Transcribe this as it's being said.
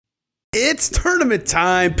It's tournament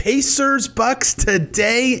time. Pacers Bucks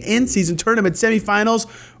today in season tournament semifinals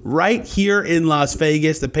right here in Las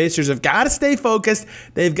Vegas. The Pacers have got to stay focused.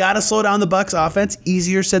 They've got to slow down the Bucks offense.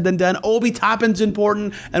 Easier said than done. Obi Toppin's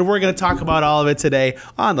important, and we're going to talk about all of it today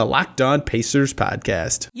on the Locked On Pacers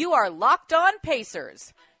podcast. You are Locked On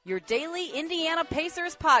Pacers, your daily Indiana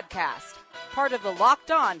Pacers podcast, part of the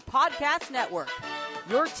Locked On Podcast Network,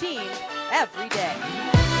 your team every day.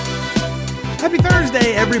 Happy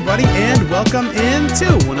Thursday, everybody, and welcome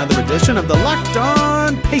into another edition of the Locked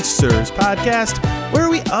On Pacers podcast,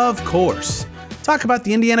 where we, of course, talk about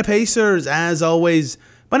the Indiana Pacers. As always,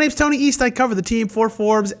 my name's Tony East. I cover the team for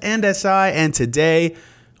Forbes and SI, and today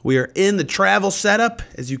we are in the travel setup,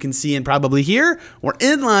 as you can see and probably hear. We're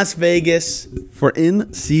in Las Vegas for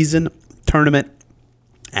in-season tournament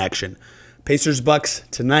action. Pacers Bucks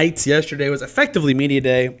tonight. Yesterday was effectively media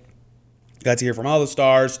day. Got to hear from all the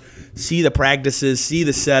stars, see the practices, see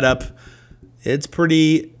the setup. It's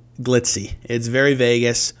pretty glitzy. It's very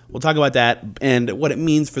Vegas. We'll talk about that and what it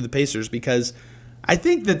means for the Pacers, because I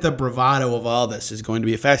think that the bravado of all this is going to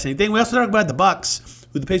be a fascinating thing. We also talk about the Bucks,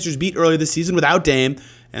 who the Pacers beat earlier this season without Dame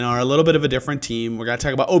and are a little bit of a different team. We're going to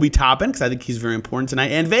talk about Obi Toppin, because I think he's very important tonight.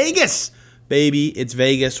 And Vegas! Baby, it's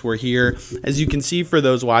Vegas. We're here. As you can see for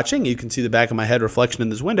those watching, you can see the back of my head reflection in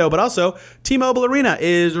this window, but also T-Mobile Arena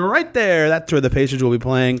is right there. That's where the Pacers will be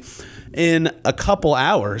playing in a couple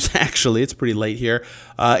hours, actually. It's pretty late here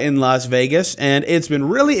in Las Vegas, and it's been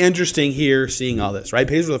really interesting here seeing all this, right?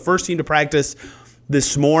 Pacers were the first team to practice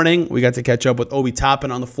this morning. We got to catch up with Obi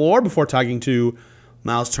Toppin on the floor before talking to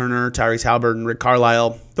Miles Turner, Tyrese Haliburton, Rick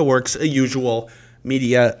Carlisle. The works, a usual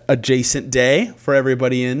media-adjacent day for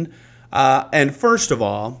everybody in. And first of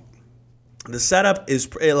all, the setup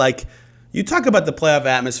is like, you talk about the playoff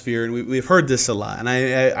atmosphere, and we've heard this a lot. And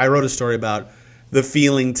I wrote a story about the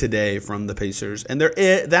feeling today from the Pacers. And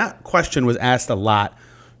that question was asked a lot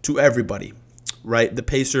to everybody, right? The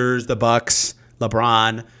Pacers, the Bucks,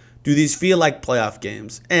 LeBron, do these feel like playoff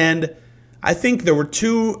games? And I think there were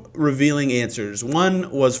two revealing answers.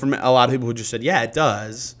 One was from a lot of people who just said, yeah, it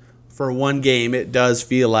does. For one game, it does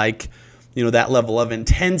feel like, you know, that level of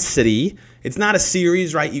intensity. It's not a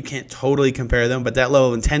series, right? You can't totally compare them, but that level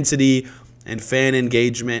of intensity and fan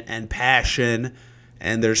engagement and passion,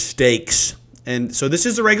 and there's stakes. And so this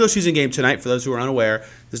is a regular season game tonight, for those who are unaware.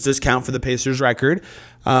 This does count for the Pacers record.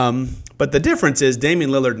 But the difference is Damian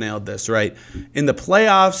Lillard nailed this, right? In the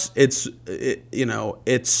playoffs, it's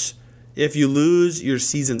if you lose, your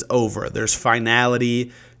season's over. There's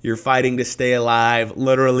finality. You're fighting to stay alive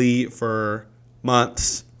literally for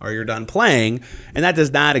months, or you're done playing, and that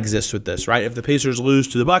does not exist with this, right? If the Pacers lose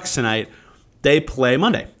to the Bucks tonight, they play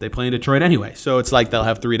Monday. They play in Detroit anyway. So it's like they'll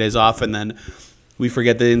have 3 days off, and then we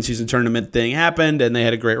forget the in-season tournament thing happened, and they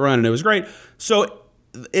had a great run, and it was great. So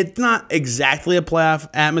it's not exactly a playoff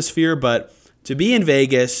atmosphere, but to be in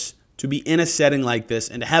Vegas, to be in a setting like this,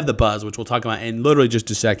 and to have the buzz, which we'll talk about in literally just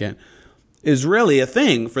a second, is really a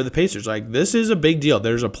thing for the Pacers. Like, this is a big deal.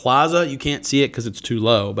 There's a plaza. You can't see it because it's too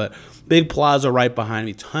low, but big plaza right behind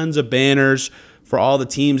me. Tons of banners for all the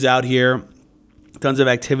teams out here. Tons of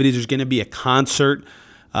activities. There's going to be a concert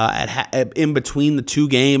in between the two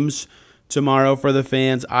games tomorrow for the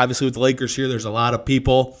fans. Obviously, with the Lakers here, there's a lot of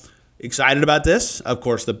people excited about this. Of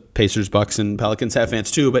course, the Pacers, Bucks, and Pelicans have fans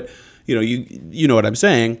too, but you know what I'm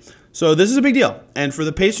saying. So this is a big deal. And for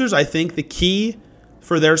the Pacers, I think the key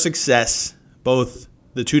for their success, both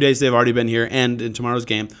the 2 days they've already been here and in tomorrow's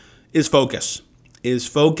game, is focus. Is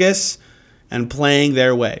focus and playing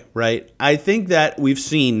their way, right? I think that we've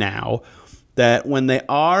seen now that when they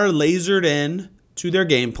are lasered in to their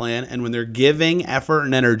game plan and when they're giving effort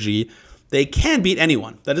and energy, they can beat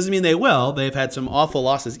anyone. That doesn't mean they will. They've had some awful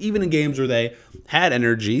losses, even in games where they had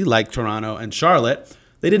energy, like Toronto and Charlotte.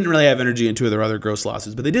 They didn't really have energy in two of their other gross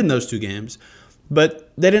losses, but they did in those two games.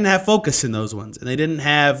 But they didn't have focus in those ones, and they didn't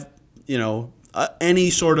have, any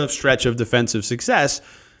sort of stretch of defensive success.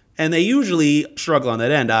 And they usually struggle on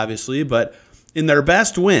that end, obviously. But in their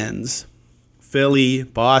best wins, Philly,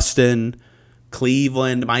 Boston,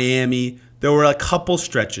 Cleveland, Miami, there were a couple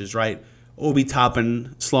stretches, right? Obi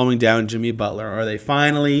Toppin slowing down Jimmy Butler, or they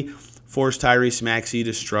finally forced Tyrese Maxey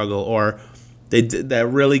to struggle, or they did that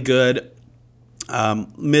really good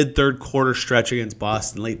mid-third quarter stretch against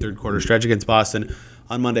Boston, late third quarter stretch against Boston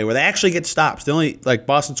on Monday, where they actually get stops. They only,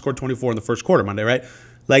 Boston scored 24 in the first quarter Monday, right?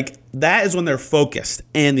 That is when they're focused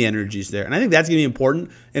and the energy's there. And I think that's going to be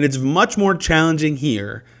important, and it's much more challenging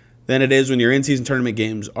here than it is when your in-season tournament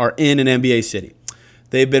games are in an NBA city.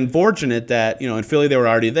 They've been fortunate that, in Philly they were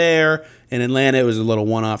already there. In Atlanta it was a little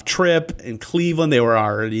one-off trip. In Cleveland they were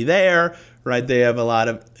already there, right? They have a lot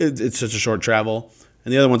of, it's such a short travel.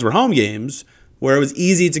 and the other ones were home games, where it was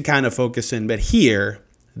easy to kind of focus in. But here,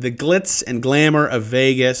 the glitz and glamour of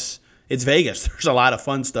Vegas, it's Vegas. There's a lot of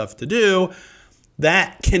fun stuff to do.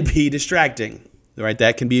 That can be distracting, right?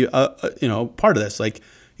 That can be part of this. Like,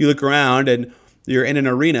 you look around and you're in an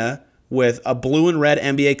arena with a blue and red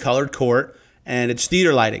NBA colored court, and it's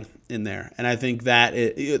theater lighting in there. And I think that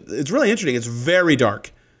it's really interesting. It's very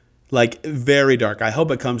dark, like very dark. I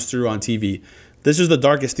hope it comes through on TV. This is the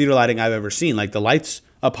darkest theater lighting I've ever seen. Like, the lights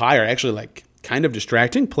up high are actually like kind of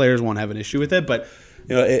distracting. Players won't have an issue with it, but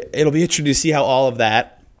it'll be interesting to see how all of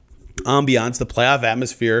that ambiance, the playoff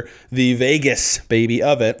atmosphere, the Vegas baby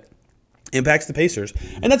of it, impacts the Pacers.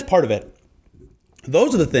 And that's part of it.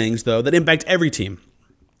 Those are the things, though, that impact every team.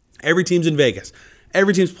 Every team's in Vegas.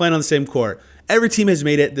 Every team's playing on the same court. Every team has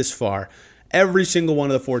made it this far. Every single one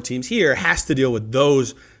of the 4 teams here has to deal with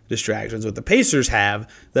those distractions. What the Pacers have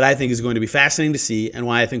that I think is going to be fascinating to see, and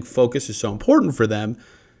why I think focus is so important for them,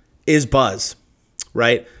 is buzz,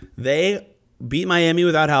 right? They beat Miami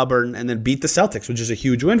without Haliburton and then beat the Celtics, which is a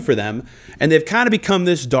huge win for them. And they've kind of become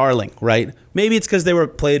this darling, right? Maybe it's because they were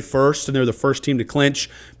played first and they're the first team to clinch.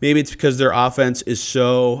 Maybe it's because their offense is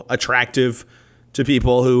so attractive to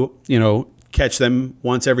people who, catch them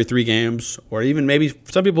once every 3 games, or even maybe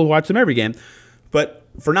some people who watch them every game. But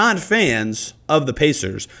for non-fans of the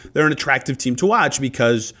Pacers, they're an attractive team to watch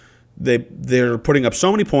because they're putting up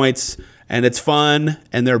so many points, and it's fun,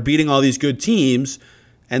 and they're beating all these good teams.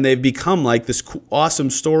 And they've become like this awesome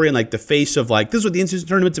story and like the face of like, this is what the in-season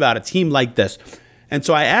tournament's about, a team like this. And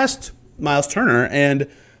so I asked Miles Turner and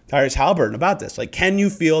Tyrese Haliburton about this. Like, can you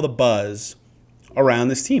feel the buzz around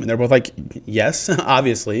this team? And they're both like, yes,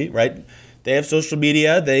 obviously, right? They have social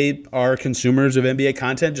media. They are consumers of NBA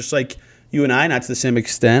content, just like you and I, not to the same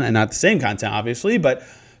extent and not the same content, obviously. But,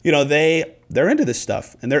 they're into this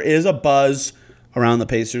stuff. And there is a buzz around the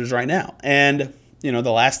Pacers right now. And, the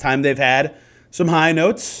last time they've had some high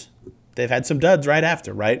notes, they've had some duds right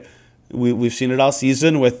after, right? We've seen it all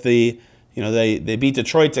season with they beat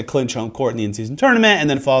Detroit to clinch home court in the in-season tournament and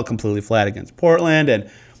then fall completely flat against Portland. And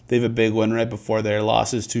they have a big win right before their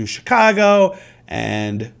losses to Chicago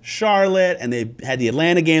and Charlotte. And they had the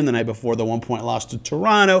Atlanta game the night before, the 1-point loss to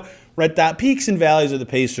Toronto. Right, that peaks and valleys of the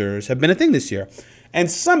Pacers have been a thing this year. And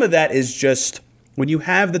some of that is just when you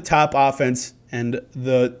have the top offense and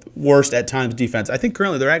the worst at times defense. I think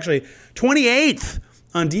currently they're actually 28th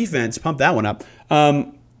on defense. Pump that one up.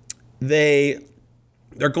 They're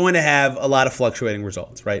going to have a lot of fluctuating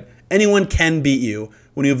results, right? Anyone can beat you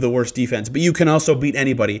when you have the worst defense, but you can also beat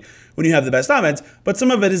anybody when you have the best offense. But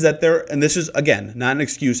some of it is that they're, and this is, again, not an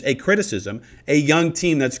excuse, a criticism, a young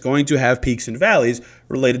team that's going to have peaks and valleys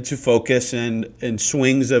related to focus and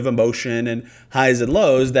swings of emotion and highs and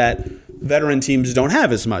lows that veteran teams don't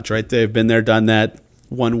have as much, right? They've been there, done that.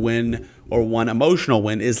 One win or one emotional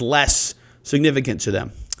win is less significant to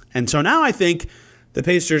them. And so now I think the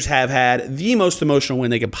Pacers have had the most emotional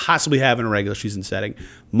win they could possibly have in a regular season setting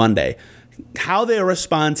Monday. How they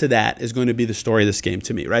respond to that is going to be the story of this game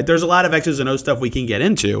to me, right? There's a lot of X's and O's stuff we can get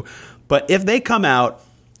into, but if they come out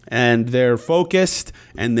and they're focused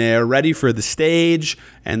and they're ready for the stage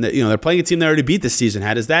and they're playing a team they already beat this season,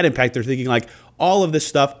 how does that impact their thinking? Like, all of this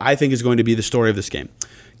stuff I think is going to be the story of this game.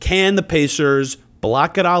 Can the Pacers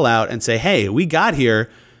block it all out and say, hey, we got here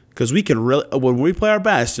because we can really, when we play our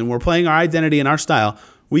best and we're playing our identity and our style,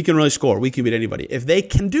 we can really score. We can beat anybody. If they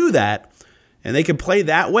can do that and they can play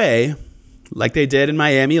that way, like they did in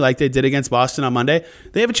Miami, like they did against Boston on Monday,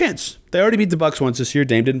 they have a chance. They already beat the Bucks once this year.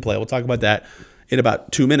 Dame didn't play. We'll talk about that in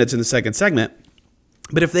about 2 minutes in the second segment.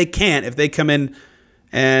 But if they can't, if they come in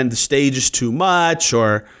and the stage is too much,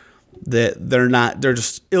 or they're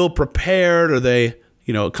just ill prepared, or they,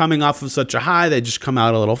 coming off of such a high, they just come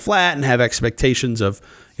out a little flat and have expectations of,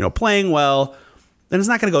 playing well, then it's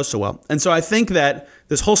not going to go so well. And so I think that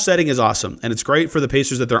this whole setting is awesome, and it's great for the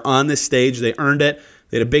Pacers that they're on this stage. They earned it.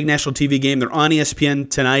 They had a big national TV game. They're on ESPN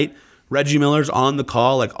tonight. Reggie Miller's on the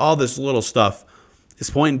call. Like, all this little stuff is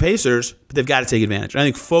pointing Pacers, but they've got to take advantage. And I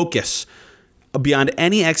think focus beyond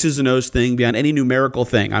any X's and O's thing, beyond any numerical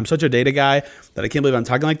thing. I'm such a data guy that I can't believe I'm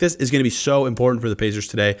talking like this, is going to be so important for the Pacers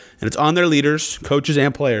today. And it's on their leaders, coaches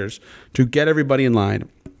and players, to get everybody in line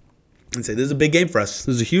and say, this is a big game for us.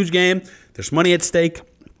 This is a huge game. There's money at stake.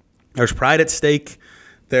 There's pride at stake.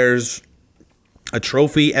 There's a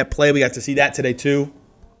trophy at play. We got to see that today too.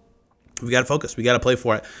 We got to focus. We got to play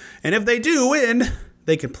for it. And if they do win,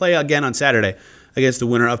 they can play again on Saturday against the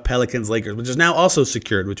winner of Pelicans-Lakers, which is now also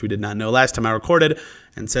secured, which we did not know last time I recorded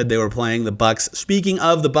and said they were playing the Bucks. Speaking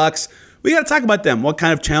of the Bucks, we got to talk about them. What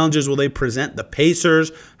kind of challenges will they present the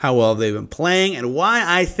Pacers? How well they've been playing, and why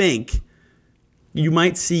I think you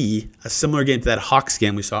might see a similar game to that Hawks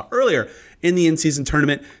game we saw earlier in the in-season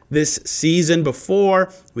tournament this season.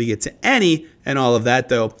 Before we get to any and all of that,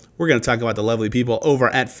 though, we're going to talk about the lovely people over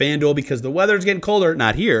at FanDuel because the weather is getting colder,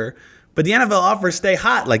 not here, but the NFL offers stay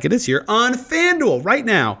hot like it is here on FanDuel right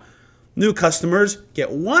now. New customers get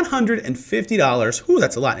 $150,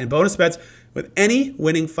 that's a lot, in bonus bets with any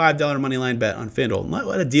winning $5 moneyline bet on FanDuel.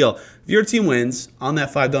 What a deal. If your team wins on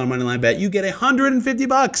that $5 moneyline bet, you get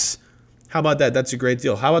 $150. How about that? That's a great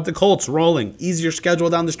deal. How about the Colts rolling? Easier schedule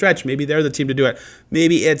down the stretch. Maybe they're the team to do it.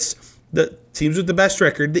 Maybe it's the teams with the best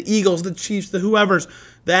record, the Eagles, the Chiefs, the whoever's.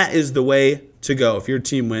 That is the way to go. If your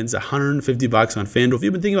team wins, $150 on FanDuel. If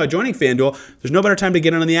you've been thinking about joining FanDuel, there's no better time to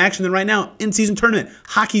get in on the action than right now. In-season tournament.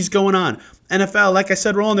 Hockey's going on. NFL, like I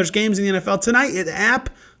said, rolling. There's games in the NFL tonight. The app,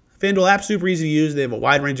 FanDuel app, super easy to use. They have a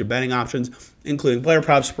wide range of betting options, including player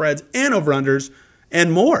props, spreads, and over-unders,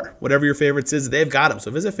 and more. Whatever your favorites is, they've got them.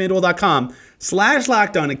 So visit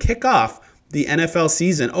FanDuel.com/lockedon and kick off the NFL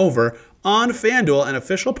season over on FanDuel, an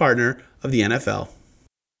official partner of the NFL.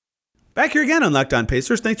 Back here again on Locked On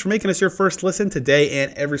Pacers. Thanks for making us your first listen today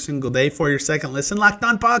and every single day. For your second listen, Locked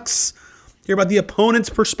On Bucks. Hear about the opponent's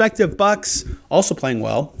perspective. Bucks also playing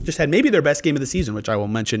well. Just had maybe their best game of the season, which I will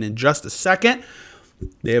mention in just a second.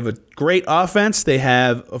 They have a great offense. They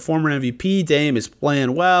have a former MVP. Dame is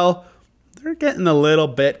playing well. They're getting a little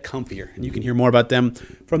bit comfier. And you can hear more about them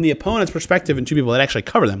from the opponent's perspective and two people that actually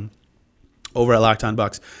cover them over at Locked On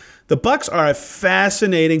Bucks. The Bucks are a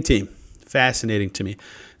fascinating team. Fascinating to me.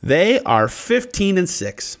 They are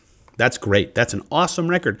 15-6. That's great. That's an awesome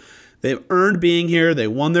record. They've earned being here. They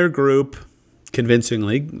won their group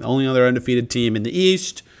convincingly. The only other undefeated team in the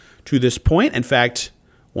East to this point. In fact,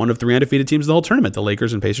 one of three undefeated teams in the whole tournament, the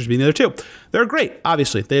Lakers and Pacers being the other two. They're great,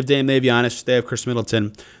 obviously. They have Dame, they have Giannis, they have Chris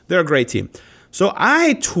Middleton. They're a great team. So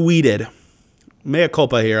I tweeted, mea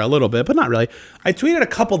culpa here a little bit, but not really. I tweeted a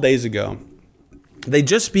couple days ago. They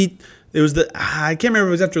just beat, I can't remember if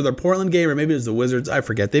it was after the Portland game or maybe it was the Wizards. I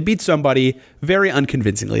forget. They beat somebody very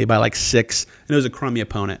unconvincingly by like 6, and it was a crummy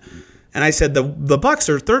opponent. And I said the Bucks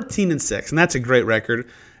are 13-6, and that's a great record.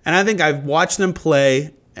 And I think I've watched them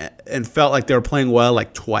play and felt like they were playing well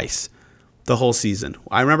like twice the whole season.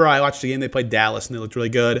 I remember I watched a game they played Dallas and they looked really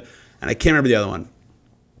good, and I can't remember the other one.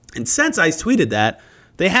 And since I tweeted that,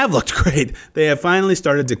 they have looked great. They have finally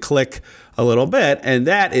started to click a little bit, and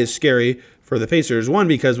that is scary for the Pacers. One,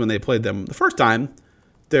 because when they played them the first time,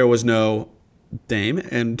 there was no Dame,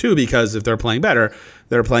 and two, because if they're playing better,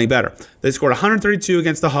 they're playing better. They scored 132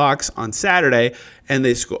 against the Hawks on Saturday, and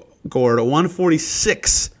they scored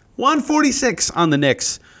 146 on the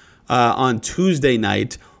Knicks on Tuesday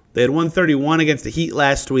night. They had 131 against the Heat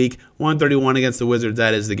last week, 131 against the Wizards.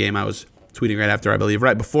 That is the game I was tweeting right after, I believe.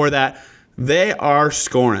 Right before that, they are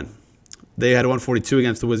scoring. They had 142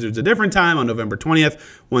 against the Wizards a different time on November 20th,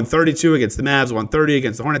 132 against the Mavs, 130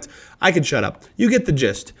 against the Hornets. I can shut up. You get the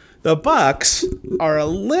gist. The Bucks are a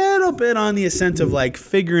little bit on the ascent of like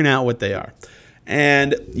figuring out what they are.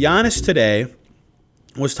 And Giannis today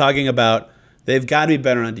was talking about they've got to be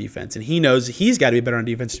better on defense, and he knows he's got to be better on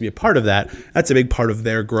defense to be a part of that. That's a big part of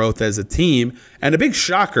their growth as a team, and a big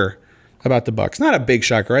shocker about the Bucks. Not a big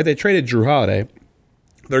shocker, right? They traded Drew Holiday.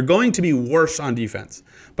 They're going to be worse on defense,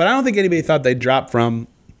 but I don't think anybody thought they'd drop from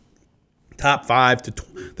top 5 to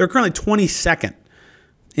they're currently 22nd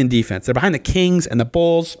in defense. They're behind the Kings and the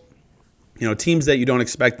Bulls, teams that you don't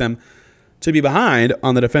expect them to be behind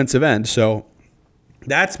on the defensive end. So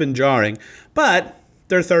that's been jarring, but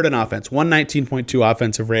they're third in offense, 119.2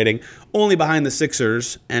 offensive rating, only behind the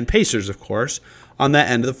Sixers and Pacers, of course, on that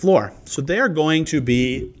end of the floor. So they are going to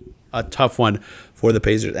be a tough one for the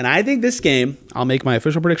Pacers. And I think this game, I'll make my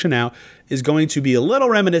official prediction now, is going to be a little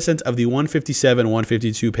reminiscent of the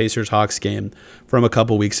 157-152 Pacers-Hawks game from a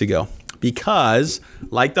couple weeks ago. Because,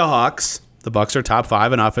 like the Hawks, the Bucks are top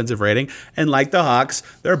 5 in offensive rating, and like the Hawks,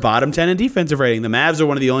 they're bottom 10 in defensive rating. The Mavs are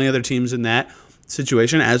one of the only other teams in that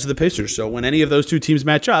situation as the Pacers. So when any of those two teams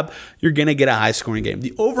match up, you're going to get a high-scoring game.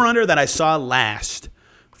 The over-under that I saw last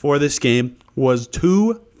for this game was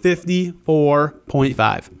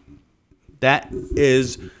 254.5. That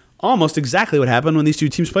is almost exactly what happened when these two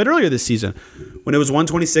teams played earlier this season. When it was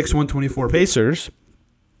 126-124 Pacers,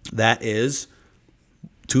 that is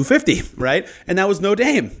 250, right? And that was no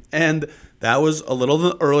Dame. And that was a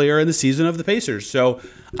little earlier in the season of the Pacers. So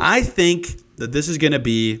I think that this is going to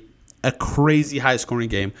be a crazy high-scoring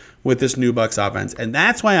game with this new Bucks offense. And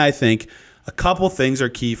that's why I think a couple things are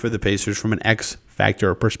key for the Pacers from an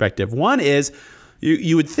X-factor perspective. One is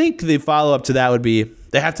you would think the follow-up to that would be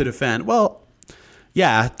they have to defend. Well,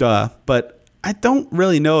 yeah, duh. But I don't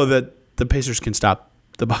really know that the Pacers can stop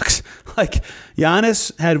the Bucks. Like,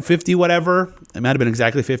 Giannis had 50 whatever. It might have been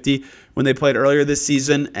exactly 50 when they played earlier this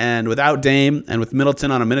season. And without Dame and with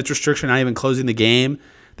Middleton on a minutes restriction, not even closing the game,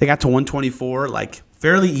 they got to 124 like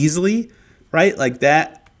fairly easily, right? Like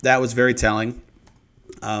that was very telling.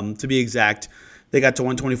 To be exact, they got to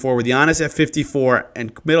 124 with Giannis at 54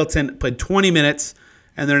 and Middleton played 20 minutes.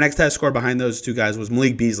 And their next highest score behind those two guys was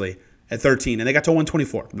Malik Beasley at 13. And they got to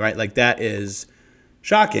 124, right? Like, that is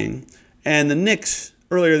shocking. And the Knicks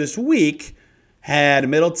earlier this week had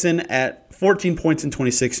Middleton at 14 points in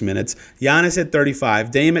 26 minutes, Giannis at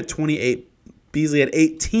 35, Dame at 28, Beasley at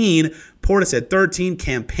 18, Portis at 13,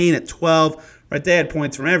 Campaign at 12. Right, they had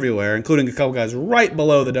points from everywhere, including a couple guys right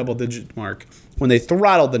below the double-digit mark when they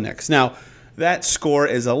throttled the Knicks. Now, that score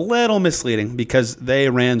is a little misleading because they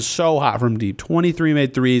ran so hot from deep. 23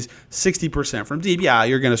 made threes, 60% from deep. Yeah,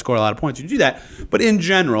 you're going to score a lot of points when you do that. But in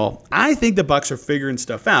general, I think the Bucks are figuring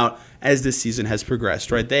stuff out as this season has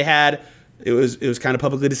progressed, right? It was kind of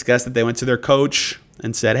publicly discussed that they went to their coach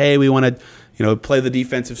and said, hey, we want to play the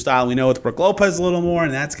defensive style. We know with Brook Lopez a little more,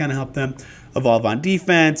 and that's kind of helped them evolve on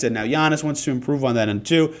defense. And now Giannis wants to improve on that end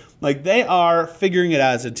too. Like, they are figuring it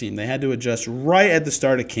out as a team. They had to adjust right at the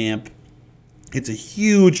start of camp. It's a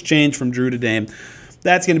huge change from Drew to Dame.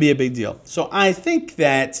 That's going to be a big deal. So I think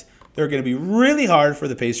that they're going to be really hard for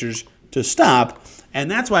the Pacers to stop. And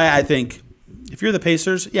that's why I think if you're the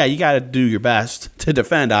Pacers, yeah, you got to do your best to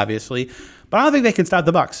defend, obviously. But I don't think they can stop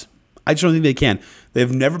the Bucks. I just don't think they can.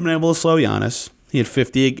 They've never been able to slow Giannis. He had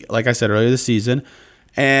 50, like I said earlier this season.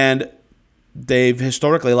 And they've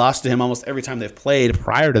historically lost to him almost every time they've played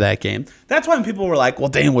prior to that game. That's why when people were like, well,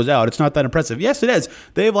 Dame was out, it's not that impressive. Yes, it is.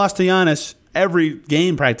 They've lost to Giannis every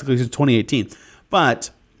game practically since 2018. But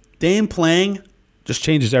Dame playing just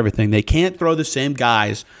changes everything. They can't throw the same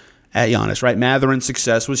guys at Giannis, right? Matherin's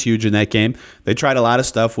success was huge in that game. They tried a lot of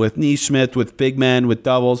stuff with Nesmith, with big men, with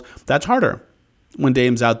doubles. That's harder when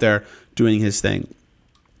Dame's out there doing his thing.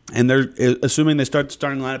 And they're assuming they start the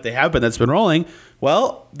starting lineup they have, but that's been rolling.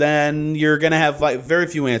 Well, then you're going to have like very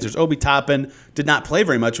few answers. Obi Toppin did not play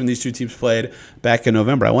very much when these two teams played back in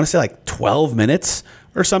November. I want to say like 12 minutes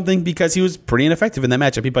or something because he was pretty ineffective in that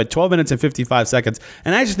matchup. He played 12 minutes and 55 seconds.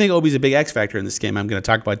 And I just think Obi's a big X factor in this game. I'm going to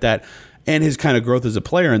talk about that and his kind of growth as a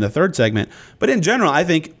player in the third segment. But in general, I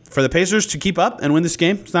think for the Pacers to keep up and win this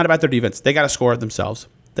game, it's not about their defense. They got to score it themselves.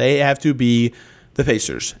 They have to be the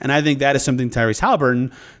Pacers. And I think that is something Tyrese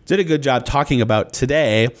Haliburton did a good job talking about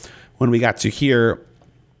today when we got to hear,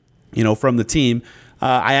 from the team.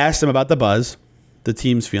 I asked him about the buzz, the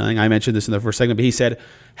team's feeling. I mentioned this in the first segment, but he said,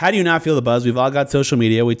 how do you not feel the buzz? We've all got social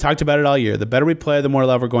media. We talked about it all year. The better we play, the more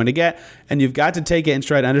love we're going to get. And you've got to take it in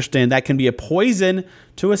stride and understand that can be a poison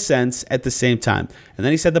to a sense at the same time. And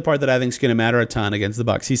then he said the part that I think is going to matter a ton against the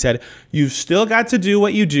Bucks. He said, you've still got to do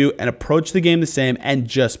what you do and approach the game the same and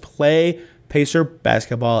just play Pacer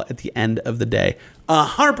basketball at the end of the day.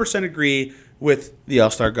 100% agree with the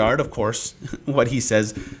All-Star guard. Of course, what he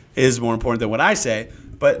says is more important than what I say.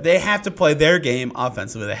 But they have to play their game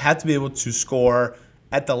offensively. They have to be able to score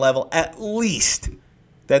at the level at least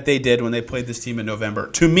that they did when they played this team in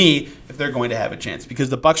November, to me, if they're going to have a chance, because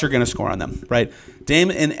the Bucks are going to score on them, right?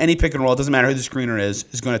 Dame in any pick and roll, it doesn't matter who the screener is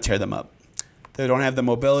going to tear them up. They don't have the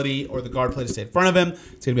mobility or the guard play to stay in front of him.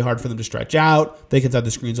 It's going to be hard for them to stretch out. They can set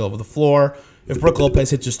the screens all over the floor. If Brook Lopez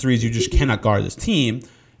hits his threes, you just cannot guard this team.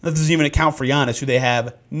 That doesn't even account for Giannis, who they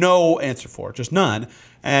have no answer for, just none.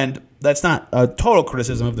 And that's not a total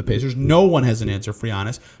criticism of the Pacers. No one has an answer for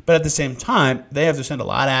Giannis. But at the same time, they have to send a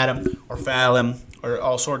lot at him or foul him or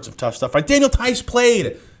all sorts of tough stuff. Right? Daniel Tice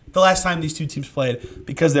played the last time these two teams played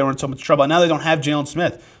because they were in so much trouble. Now they don't have Jalen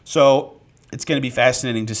Smith. So it's going to be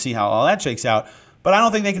fascinating to see how all that shakes out. But I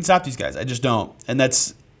don't think they can stop these guys. I just don't. And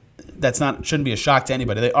that's not shouldn't be a shock to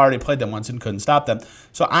anybody. They already played them once and couldn't stop them.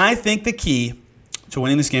 So I think the key to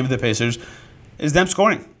winning this game for the Pacers is them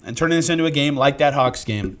scoring and turning this into a game like that Hawks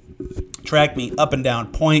game. Track me up and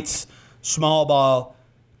down, points, small ball.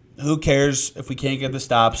 Who cares if we can't get the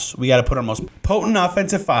stops? We got to put our most potent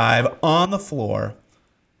offensive five on the floor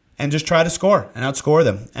and just try to score and outscore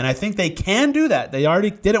them. And I think they can do that. They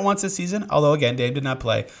already did it once this season, although, again, Dame did not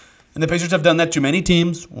play. And the Pacers have done that to many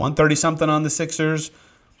teams, 130-something on the Sixers,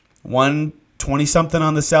 120-something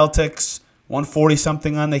on the Celtics,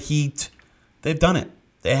 140-something on the Heat. They've done it.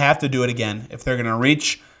 They have to do it again if they're going to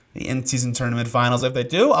reach the in-season tournament finals. If they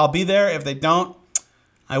do, I'll be there. If they don't,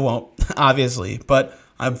 I won't, obviously. But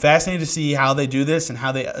I'm fascinated to see how they do this and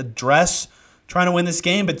how they address trying to win this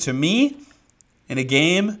game. But to me, in a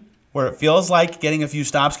game where it feels like getting a few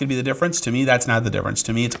stops could be the difference, to me, that's not the difference.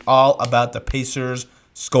 To me, it's all about the Pacers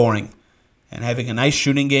scoring. and having a nice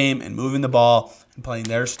shooting game and moving the ball and playing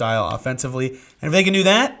their style offensively. And if they can do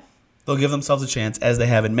that, they'll give themselves a chance, as they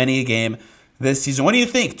have in many a game this season. What do you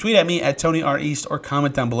think? Tweet at me at Tony R. East or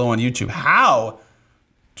comment down below on YouTube. How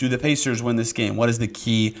do the Pacers win this game? What is the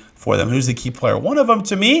key for them? Who's the key player? One of them,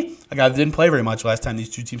 to me, a guy that didn't play very much last time these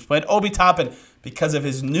two teams played, Obi Toppin, because of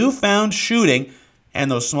his newfound shooting and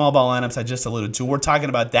those small ball lineups I just alluded to. We're talking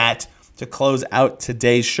about that to close out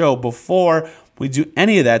today's show. Before we do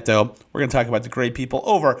any of that, though, we're going to talk about the great people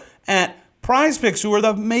over at Prize Picks, who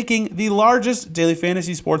are making the largest daily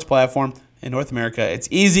fantasy sports platform in North America. It's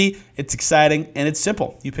easy, it's exciting, and it's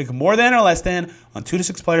simple. You pick more than or less than on 2 to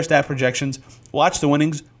 6 player stat projections. Watch the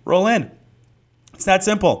winnings roll in. It's that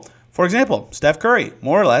simple. For example, Steph Curry,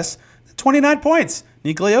 more or less, 29 points.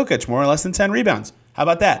 Nikola Jokic, more or less than 10 rebounds. How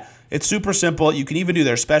about that? It's super simple. You can even do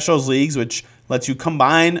their specials leagues, which lets you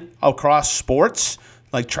combine across sports,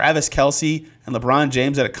 like Travis Kelce and LeBron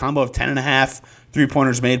James at a combo of 10.5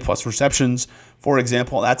 3-pointers made plus receptions, for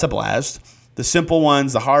example. That's a blast. The simple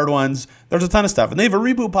ones, the hard ones, there's a ton of stuff. And they have a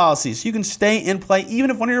reboot policy, so you can stay in play even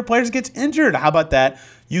if one of your players gets injured. How about that?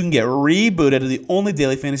 You can get rebooted to the only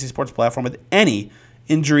daily fantasy sports platform with any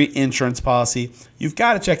injury insurance policy. You've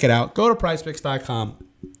got to check it out. Go to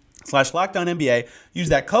prizepicks.com/LockedOnNBA. Use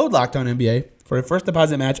that code LockedOnNBA for a first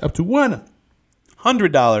deposit match up to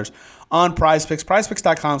 $100 on PrizePicks.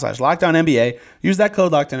 PrizePicks.com/LockedOnNBA. Use that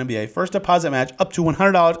code LockedOnNBA. First deposit match up to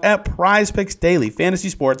 $100 at PrizePicks Daily Fantasy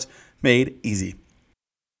Sports made easy.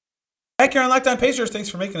 Back here on Locked On Pacers, thanks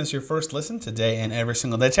for making us your first listen today and every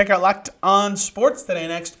single day. Check out Locked On Sports today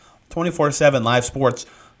next, 24/7 live sports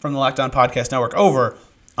from the Locked On Podcast Network over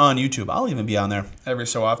on YouTube. I'll even be on there every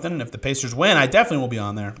so often, and if the Pacers win, I definitely will be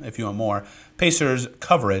on there if you want more Pacers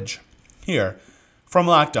coverage here from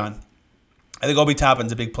Locked On. I think Obi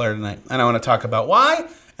Toppin's a big player tonight, and I want to talk about why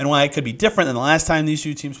and why it could be different than the last time these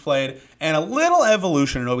two teams played, and a little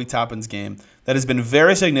evolution in Obi Toppin's game that has been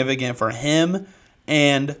very significant for him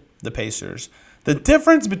and the Pacers. The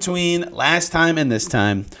difference between last time and this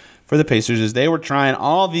time for the Pacers is they were trying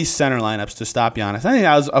all these center lineups to stop Giannis. I think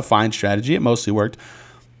that was a fine strategy. It mostly worked.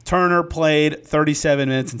 Turner played 37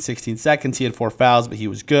 minutes and 16 seconds. He had 4 fouls, but he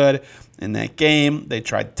was good in that game. They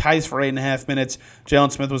tried Tice for 8.5 minutes.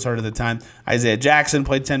 Jalen Smith was hurt at the time. Isaiah Jackson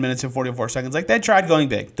played 10 minutes and 44 seconds. They tried going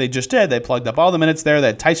big. They just did. They plugged up all the minutes there. They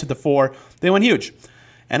had Tice at the 4. They went huge.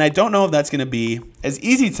 And I don't know if that's going to be as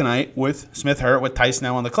easy tonight with Smith hurt, with Tice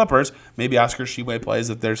now on the Clippers. Maybe Oscar Tshiebwe plays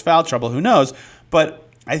if there's foul trouble. Who knows? But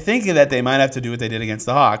I think that they might have to do what they did against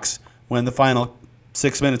the Hawks when the final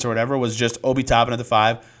 6 minutes or whatever was just Obi Toppin at the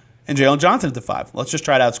 5 and Jalen Johnson at the 5. Let's just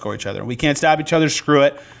try to outscore each other. We can't stop each other. Screw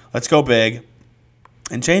it. Let's go big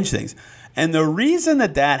and change things. And the reason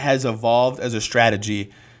that has evolved as a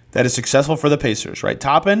strategy that is successful for the Pacers, right?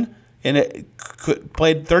 Toppin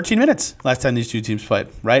played 13 minutes last time these two teams played,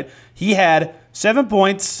 right? He had 7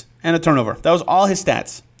 points and a turnover. That was all his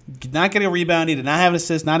stats. Did not get a rebound. He did not have an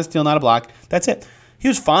assist, not a steal, not a block. That's it. He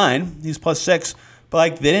was fine. He was +6,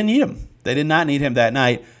 but they didn't need him. They did not need him that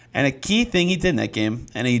night. And a key thing he did in that game,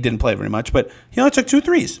 and he didn't play very much, but he only took 2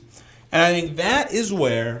 threes. And I think that is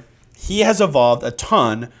where he has evolved a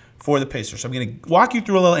ton for the Pacers. So I'm going to walk you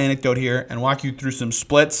through a little anecdote here and walk you through some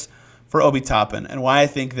splits for Obi Toppin and why I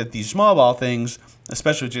think that these small ball things,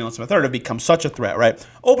 especially with Jalen Smith, have become such a threat, right?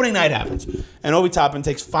 Opening night happens, and Obi Toppin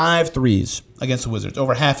takes 5 threes against the Wizards,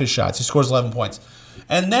 over half his shots. He scores 11 points.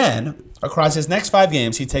 And then, across his next 5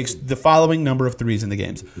 games, he takes the following number of threes in the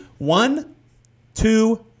games. 1,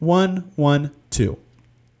 2, 1, 1, 2.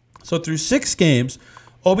 So through 6 games,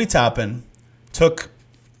 Obi Toppin took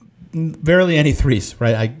barely any threes,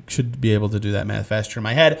 right? I should be able to do that math faster in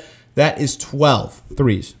my head. That is 12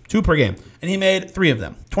 threes, 2 per game. And he made 3 of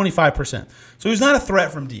them, 25%. So he was not a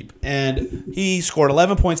threat from deep. And he scored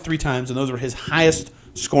 11 points 3 times, and those were his highest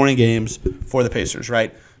scoring games for the Pacers,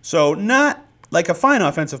 right? So not like a fine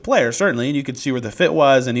offensive player, certainly, and you could see where the fit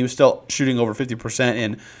was, and he was still shooting over 50%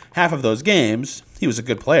 in half of those games. He was a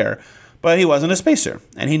good player, but he wasn't a spacer,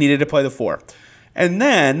 and he needed to play the 4. And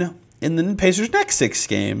then, in the Pacers' next 6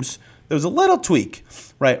 games, there was a little tweak,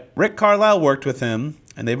 right? Rick Carlisle worked with him,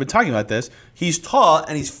 and they've been talking about this. He's tall,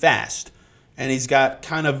 and he's fast, and he's got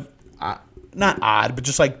kind of, not odd, but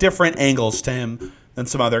just like different angles to him than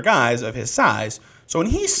some other guys of his size. So when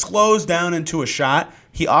he slows down into a shot,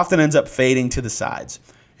 he often ends up fading to the sides.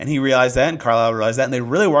 And he realized that, and Carlisle realized that, and they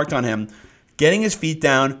really worked on him getting his feet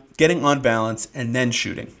down, getting on balance, and then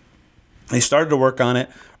shooting. They started to work on it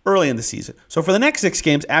early in the season. So for the next 6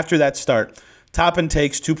 games after that start, Toppin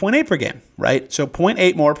takes 2.8 per game, right? So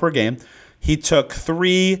 0.8 more per game. He took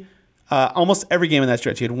 3 almost every game in that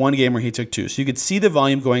stretch. He had 1 game where he took 2. So you could see the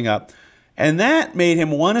volume going up. And that made him,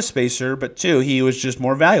 one, a spacer, but two, he was just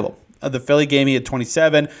more valuable. The Philly game, he had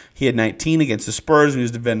 27. He had 19 against the Spurs when he was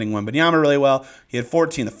defending Wembanyama really well. He had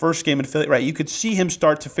 14 the first game in Philly. Right, you could see him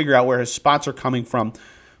start to figure out where his spots are coming from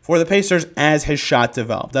for the Pacers as his shot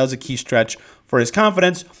developed. That was a key stretch for his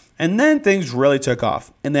confidence. And then things really took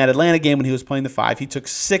off. In that Atlanta game when he was playing the 5, he took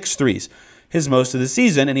 6 threes, his most of the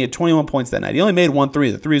season, and he had 21 points that night. He only made 1 3.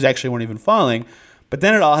 The threes actually weren't even falling. But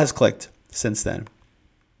then it all has clicked since then.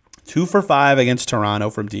 2 for 5 against Toronto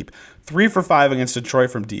from deep. 3 for 5 against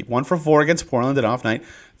Detroit from deep. 1 for 4 against Portland, an off night.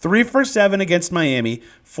 3 for 7 against Miami.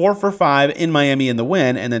 4 for 5 in Miami in the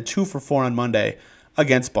win. And then 2 for 4 on Monday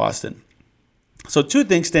against Boston. So 2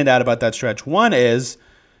 things stand out about that stretch. One is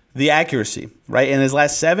the accuracy, right? In his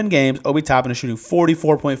last 7 games, Obi Toppin is shooting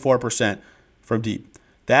 44.4% from deep.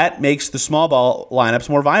 That makes the small ball lineups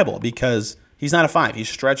more viable because he's not a 5. He's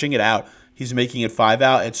stretching it out. He's making it 5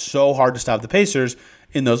 out. It's so hard to stop the Pacers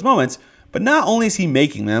in those moments. But not only is he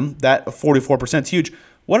making them, that 44% is huge.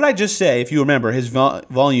 What did I just say? If you remember, his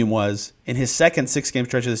volume was, in his second 6-game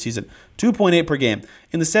stretch of the season, 2.8 per game.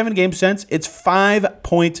 In the 7-game since, it's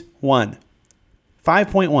 5.1.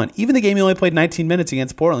 5.1. Even the game he only played 19 minutes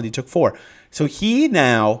against Portland, he took 4. So he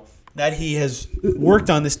now, that he has worked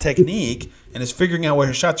on this technique and is figuring out where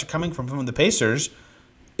his shots are coming from the Pacers,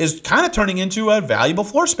 is kind of turning into a valuable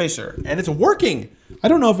floor spacer. And it's working. I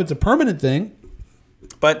don't know if it's a permanent thing,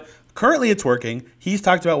 but currently it's working. He's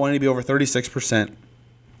talked about wanting to be over 36%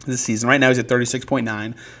 this season. Right now he's at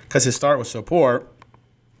 36.9 because his start was so poor.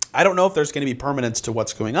 I don't know if there's going to be permanence to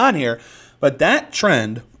what's going on here, but that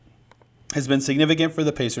trend has been significant for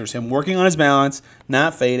the Pacers. Him working on his balance,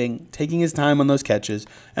 not fading, taking his time on those catches.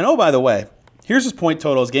 And oh, by the way, here's his point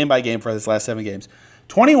totals game by game for his last 7 games.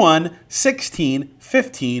 21, 16,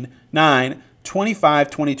 15, 9, 25,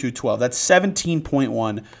 22, 12. That's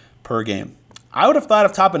 17.1 per game. I would have thought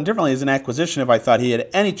of Toppin differently as an acquisition if I thought he had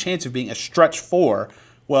any chance of being a stretch 4.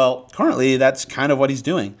 Well, currently that's kind of what he's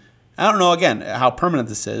doing. I don't know, again, how permanent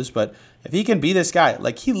this is, but if he can be this guy,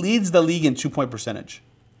 like he leads the league in 2-point percentage.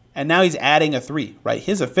 And now he's adding a 3, right?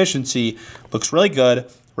 His efficiency looks really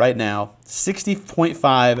good right now.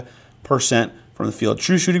 60.5% from the field.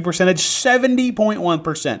 True shooting percentage,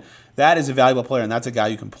 70.1%. That is a valuable player, and that's a guy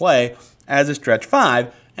you can play as a stretch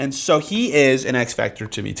 5. And so he is an X factor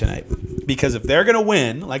to me tonight. Because if they're going to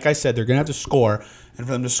win, like I said, they're going to have to score. And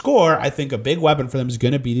for them to score, I think a big weapon for them is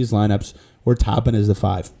going to be these lineups where Toppin is the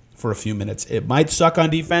 5 for a few minutes. It might suck on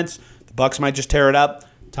defense. The Bucks might just tear it up.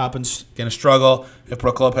 Toppin's going to struggle if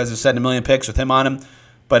Brook Lopez is setting a million picks with him on him.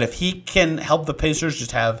 But if he can help the Pacers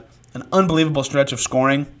just have an unbelievable stretch of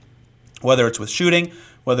scoring, whether it's with shooting,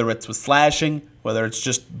 whether it's with slashing, whether it's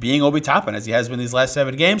just being Obi Toppin as he has been these last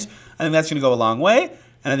 7 games, I think that's going to go a long way.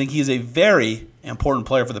 And I think he is a very important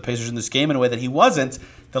player for the Pacers in this game in a way that he wasn't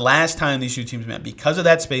the last time these 2 teams met because of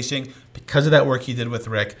that spacing, because of that work he did with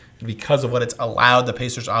Rick, and because of what it's allowed the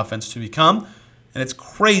Pacers offense to become. And it's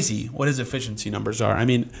crazy what his efficiency numbers are. I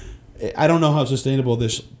mean, I don't know how sustainable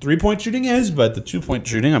this 3-point shooting is, but the 2-point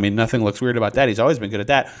shooting, I mean, nothing looks weird about that. He's always been good at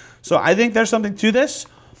that. So I think there's something to this,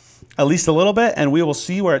 at least a little bit, and we will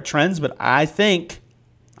see where it trends. But I think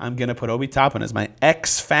I'm going to put Obi Toppin as my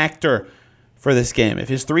X factor for this game. If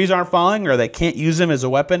his threes aren't falling or they can't use him as a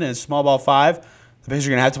weapon in a small ball 5, the Pacers are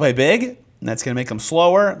going to have to play big, and that's going to make them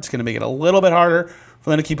slower. It's going to make it a little bit harder for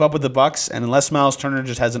them to keep up with the Bucks. And unless Miles Turner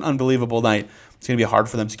just has an unbelievable night, it's going to be hard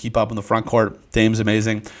for them to keep up in the front court. Dame's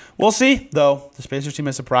amazing. We'll see, though. The Pacers team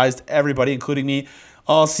has surprised everybody, including me,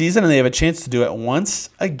 all season, and they have a chance to do it once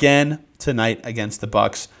again tonight against the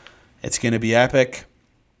Bucks. It's going to be epic.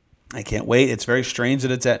 I can't wait. It's very strange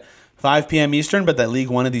that it's at 5 p.m. Eastern, but that League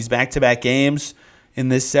One of these back-to-back games in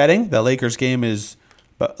this setting. The Lakers-Pelicans game is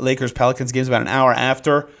about an hour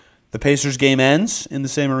after the Pacers game ends in the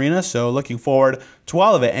same arena, so looking forward to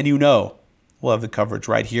all of it. And we'll have the coverage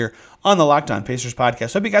right here on the Locked On Pacers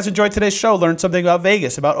podcast. Hope you guys enjoyed today's show, learned something about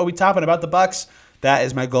Vegas, about Obi Toppin, about the Bucks. That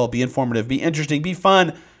is my goal. Be informative, be interesting, be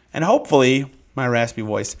fun, and hopefully my raspy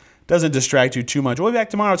voice doesn't distract you too much. We'll be back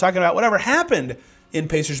tomorrow talking about whatever happened in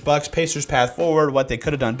Pacers-Bucks, Pacers' path forward, what they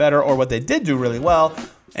could have done better or what they did do really well,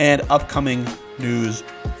 and upcoming news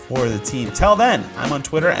for the team. Till then, I'm on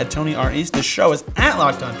Twitter at Tony R. East. This show is at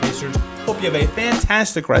Locked On Pacers. Hope you have a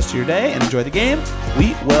fantastic rest of your day and enjoy the game.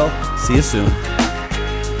 We will see you soon.